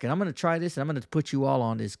a second. I'm gonna try this, and I'm gonna put you all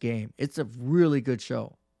on this game. It's a really good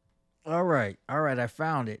show. All right. I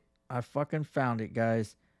found it. I fucking found it,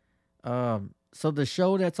 guys. So the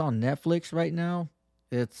show that's on Netflix right now,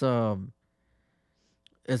 it's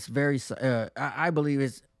very, I believe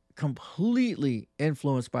it's completely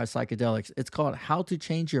influenced by psychedelics. It's called How to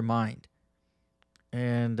Change Your Mind,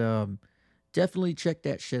 and definitely check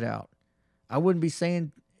that shit out. I wouldn't be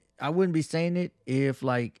saying it if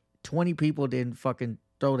like 20 people didn't fucking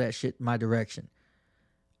throw that shit my direction.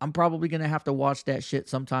 I'm probably gonna have to watch that shit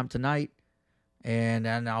sometime tonight. And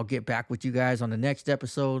I'll get back with you guys on the next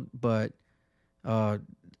episode. But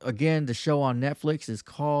again, the show on Netflix is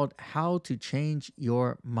called How to Change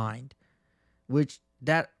Your Mind, which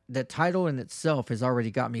the title in itself has already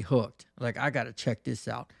got me hooked. Like, I got to check this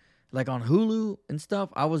out. Like on Hulu and stuff,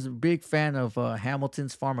 I was a big fan of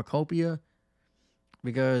Hamilton's Pharmacopoeia,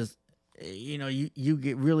 because,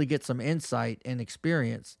 you really get some insight and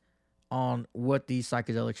experience on what these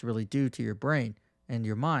psychedelics really do to your brain and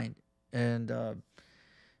your mind. And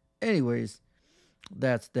anyways,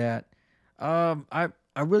 that's that. I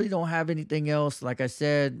really don't have anything else. Like I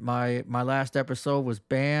said, my last episode was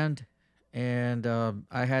banned, and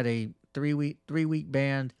I had a three week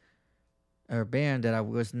ban that I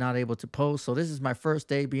was not able to post. So this is my first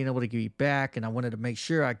day being able to get back, and I wanted to make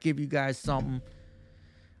sure I give you guys something.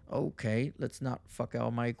 Okay, let's not fuck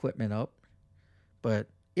all my equipment up. But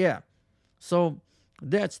yeah, so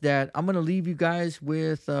that's that. I'm gonna leave you guys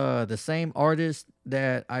with the same artist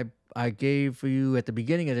that I gave for you at the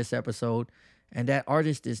beginning of this episode, and that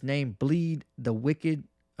artist is named Bleed the Wicked.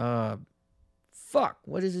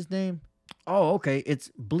 What is his name? Oh, okay, it's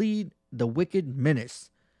Bleed the Wicked Menace.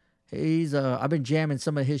 He's I've been jamming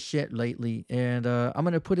some of his shit lately, and I'm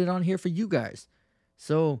gonna put it on here for you guys.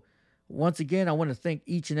 So once again, I want to thank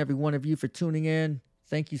each and every one of you for tuning in.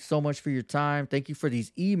 Thank you so much for your time. Thank you for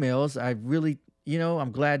these emails. I really,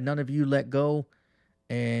 I'm glad none of you let go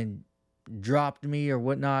and dropped me or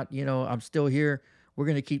whatnot. I'm still here. We're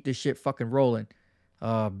gonna keep this shit fucking rolling.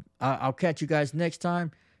 I'll catch you guys next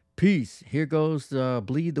time. Peace. Here goes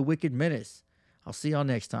Bleed the Wicked Menace. I'll see y'all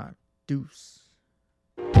next time. Deuce.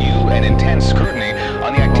 And intense scrutiny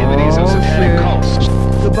on the activities of satanic cults.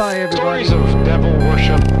 Goodbye, everybody. Stories of devil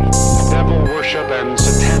worship and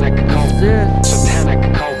satanic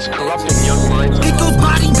cults corrupting young minds. Get those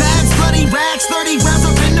body bags, bloody rags, 30 rounds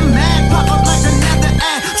up in the mag. Pop up like another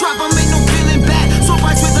ad. Drop 'em, ain't no feeling back. So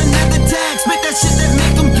much with another tag. Spit that shit that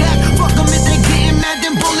make them gag. Fuck 'em if they getting mad.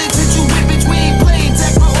 Them bullets hit you with between playing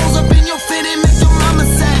tag. Put holes up in your fit and make your mama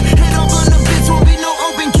sad. Head up on the bitch, won't be no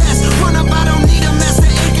open cast. Run up, I don't need a master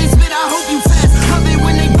AK spit. I hope you fast. Love it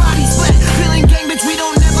when they bodies flat. Feeling gang, bitch, we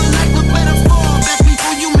don't never like. Look better fall back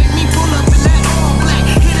before you make me pull up in that all black.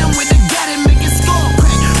 Hit him with the gat and make it skull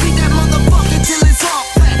crack. Beat that motherfucker till it's all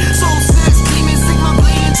flat. Soul snatch, demons, stick my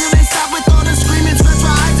blade until they stop with all the screaming. Scratch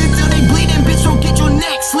my eyes until they bleeding. Bitch, don't get your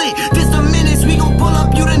neck slit. This the minutes, we gon' pull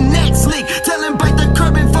up you the next lick. Tell him bite the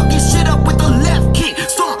curb and fuck his shit up with the left kick.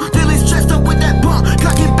 Storm, till he's stressed up with that bump.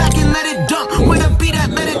 Cock it back and let it dump. With a beat that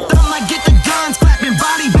let it thump. Like get the guns clapping,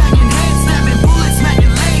 body bagging, head stabbing, bullets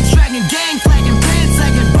smacking, legs dragging, gang flagging, pants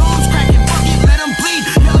sagging, bones cracking, fuck it, let him bleed.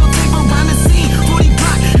 Yellow tape around the scene, 40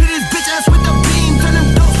 block, hit his bitch ass with the beam, turn him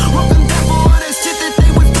dope. Welcome down for all that shit that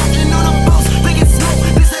they was talking on the post. They get smoke,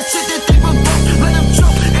 this that shit that they provoke. Let him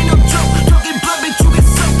choke, ain't no joke. Talking blood, bitch, you get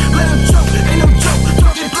soaked. Let him choke, ain't no joke.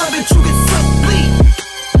 Talking blood, bitch, you get soaked. Bleed.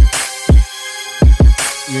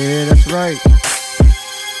 Yeah, that's right.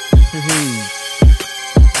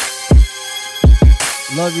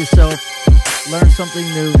 Love yourself, learn something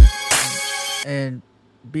new, and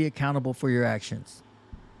be accountable for your actions.